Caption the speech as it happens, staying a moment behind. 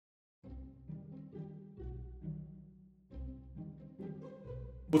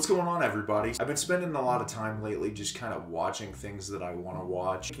What's going on, everybody? I've been spending a lot of time lately just kind of watching things that I want to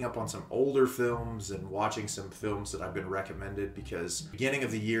watch, picking up on some older films and watching some films that I've been recommended because the beginning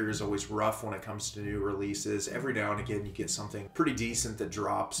of the year is always rough when it comes to new releases. Every now and again you get something pretty decent that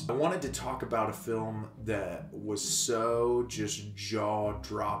drops. I wanted to talk about a film that was so just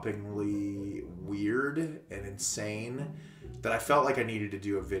jaw-droppingly weird and insane that I felt like I needed to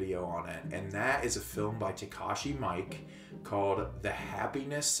do a video on it, and that is a film by Takashi Miike called The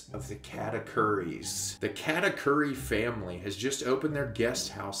Happiness of the Katakuris. The Katakuri family has just opened their guest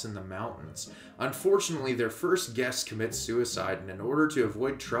house in the mountains. Unfortunately, their first guest commits suicide, and in order to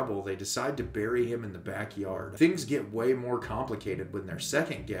avoid trouble, they decide to bury him in the backyard. Things get way more complicated when their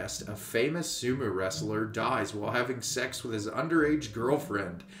second guest, a famous sumo wrestler, dies while having sex with his underage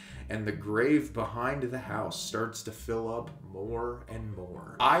girlfriend, and the grave behind the house starts to fill up more and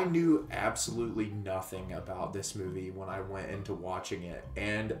more. I knew absolutely nothing about this movie when I went into watching it,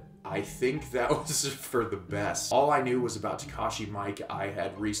 and I think that was for the best. All I knew was about Takashi Miike. I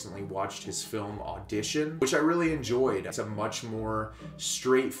had recently watched his film Audition, which I really enjoyed. It's a much more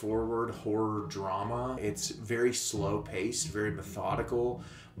straightforward horror drama. It's very slow-paced, very methodical,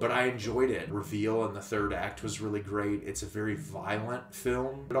 but I enjoyed it. Reveal in the third act was really great. It's a very violent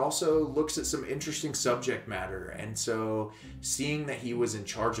film. It also looks at some interesting subject matter, and so seeing that he was in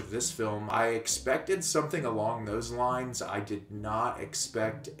charge of this film, I expected something along those lines. I did not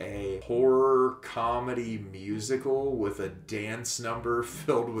expect a horror comedy musical with a dance number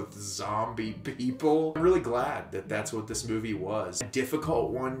filled with zombie people. I'm really glad that that's what this movie was. A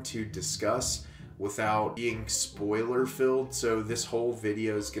difficult one to discuss without being spoiler filled, so this whole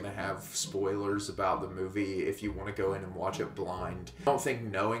video is gonna have spoilers about the movie if you want to go in and watch it blind. I don't think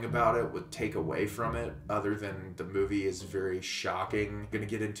knowing about it would take away from it, other than the movie is very shocking. I'm gonna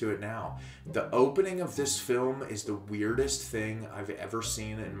get into it now. The opening of this film is the weirdest thing I've ever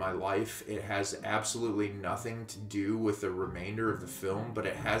seen in my life. It has absolutely nothing to do with the remainder of the film, but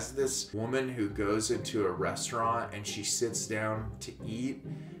it has this woman who goes into a restaurant and she sits down to eat,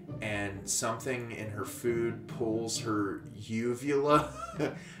 and something in her food pulls her uvula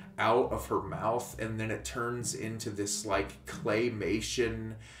out of her mouth, and then it turns into this like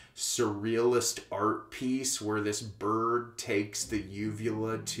claymation surrealist art piece where this bird takes the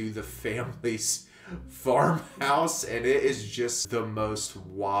uvula to the family's farmhouse, and it is just the most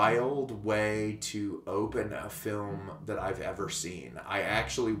wild way to open a film that I've ever seen. I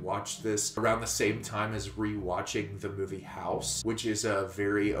actually watched this around the same time as rewatching the movie House, which is a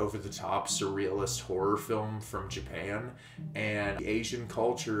very over-the-top surrealist horror film from Japan, and Asian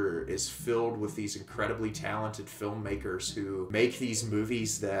culture is filled with these incredibly talented filmmakers who make these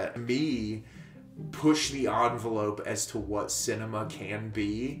movies that, to me, push the envelope as to what cinema can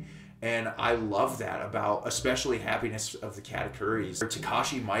be. And I love that about especially Happiness of the Katakuris, where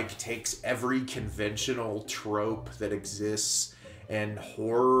Takashi Miike takes every conventional trope that exists in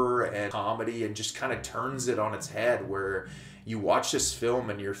horror and comedy and just kind of turns it on its head, where you watch this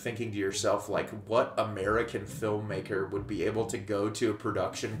film and you're thinking to yourself, like, what American filmmaker would be able to go to a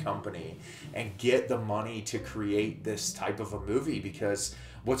production company and get the money to create this type of a movie? Because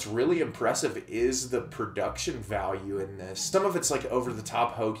what's really impressive is the production value in this. Some of it's like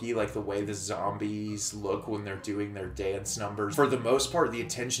over-the-top hokey, like the way the zombies look when they're doing their dance numbers. For the most part, the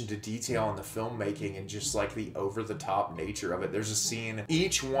attention to detail in the filmmaking and just like the over-the-top nature of it. There's a scene,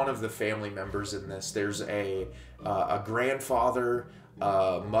 each one of the family members in this, there's a grandfather,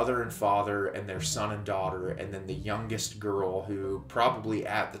 mother and father, and their son and daughter, and then the youngest girl, who probably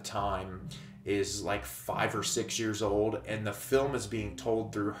at the time is like 5 or 6 years old, and the film is being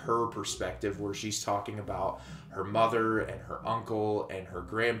told through her perspective, where she's talking about her mother and her uncle and her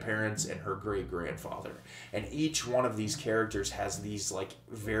grandparents and her great-grandfather. And each one of these characters has these like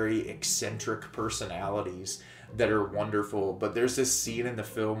very eccentric personalities that are wonderful. But there's this scene in the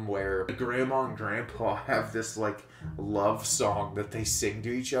film where the grandma and grandpa have this like love song that they sing to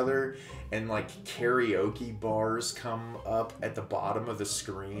each other, and like karaoke bars come up at the bottom of the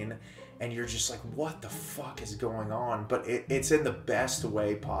screen, and you're just like, what the fuck is going on? But it's in the best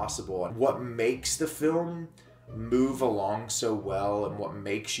way possible. And what makes the film move along so well and what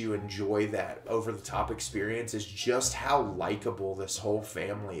makes you enjoy that over-the-top experience is just how likable this whole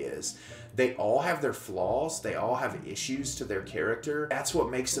family is. They all have their flaws, they all have issues to their character. That's what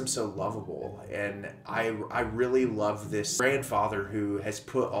makes them so lovable. And I really love this grandfather who has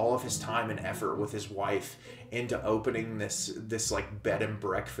put all of his time and effort with his wife into opening this like bed and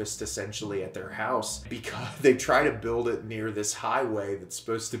breakfast essentially at their house, because they try to build it near this highway that's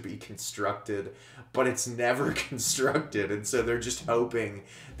supposed to be constructed, but it's never constructed, and so they're just hoping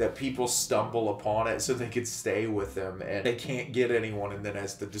that people stumble upon it so they could stay with them, and they can't get anyone. And then,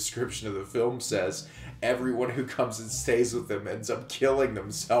 as the description of the film says, everyone who comes and stays with them ends up killing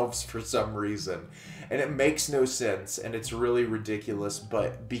themselves for some reason. And it makes no sense, and it's really ridiculous,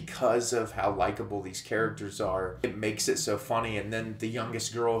 but because of how likable these characters are, it makes it so funny. And then the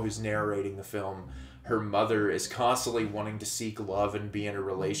youngest girl who's narrating the film, her mother is constantly wanting to seek love and be in a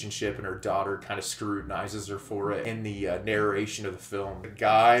relationship, and her daughter kind of scrutinizes her for it. In the narration of the film, the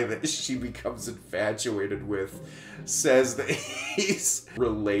guy that she becomes infatuated with says that he's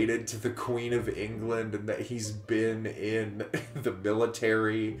related to the Queen of England and that he's been in the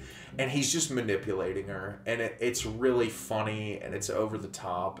military, and he's just manipulating her. And it's really funny, and it's over the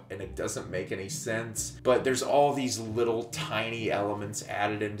top, and it doesn't make any sense. But there's all these little tiny elements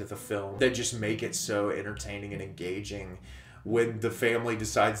added into the film that just make it so entertaining and engaging. When the family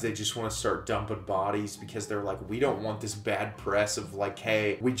decides they just want to start dumping bodies because they're like, we don't want this bad press of like,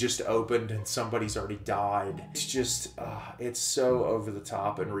 hey, we just opened and somebody's already died. It's just, it's so over the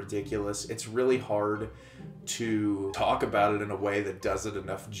top and ridiculous. It's really hard to talk about it in a way that does it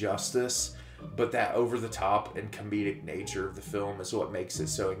enough justice. But that over-the-top and comedic nature of the film is what makes it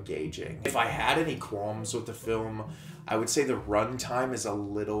so engaging. If I had any qualms with the film, I would say the runtime is a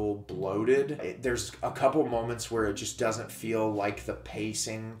little bloated. There's a couple moments where it just doesn't feel like the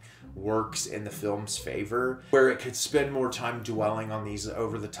pacing works in the film's favor, where it could spend more time dwelling on these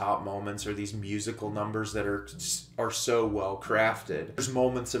over-the-top moments or these musical numbers that are so well crafted. There's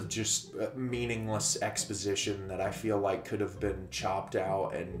moments of just meaningless exposition that I feel like could have been chopped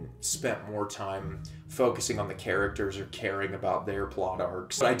out and spent more time focusing on the characters or caring about their plot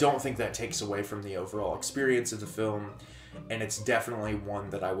arcs. But I don't think that takes away from the overall experience of the film, and it's definitely one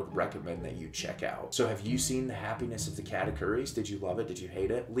that I would recommend that you check out. So have you seen The Happiness of the Katakuris? Did you love it? Did you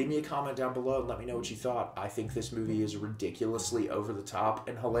hate it? Leave me a comment down below and let me know what you thought. I think this movie is ridiculously over the top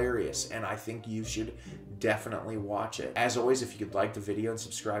and hilarious, and I think you should definitely watch it. As always, if you could like the video and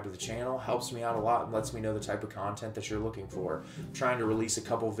subscribe to the channel, helps me out a lot and lets me know the type of content that you're looking for. I'm trying to release a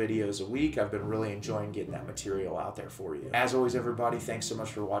couple videos a week. I've been really enjoying getting that material out there for you. As always, everybody, thanks so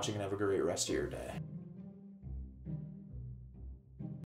much for watching and have a great rest of your day.